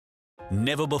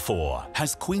Never before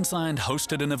has Queensland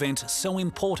hosted an event so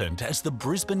important as the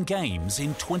Brisbane Games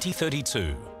in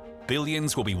 2032.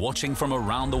 Billions will be watching from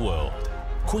around the world.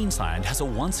 Queensland has a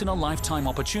once-in-a-lifetime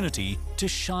opportunity to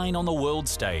shine on the world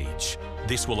stage.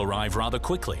 This will arrive rather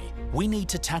quickly. We need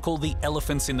to tackle the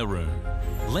elephants in the room.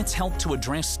 Let's help to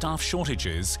address staff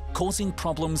shortages causing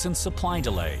problems and supply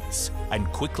delays,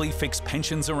 and quickly fix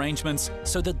pensions arrangements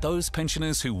so that those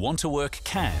pensioners who want to work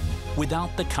can,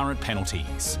 without the current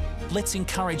penalties. Let's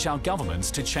encourage our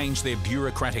governments to change their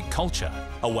bureaucratic culture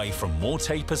away from more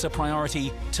tape as a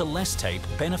priority to less tape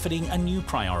benefiting a new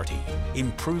priority,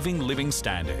 improving living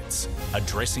standards.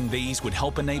 Addressing these would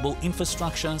help enable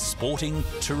infrastructure, sporting,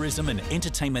 tourism and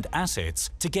entertainment assets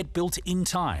to get built in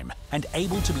time and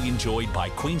able to be enjoyed by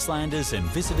Queenslanders and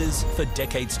visitors for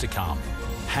decades to come.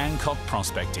 Hancock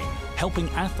Prospecting, helping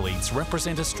athletes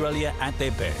represent Australia at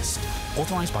their best.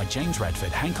 Authorised by James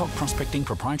Radford, Hancock Prospecting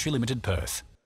Proprietary Limited, Perth.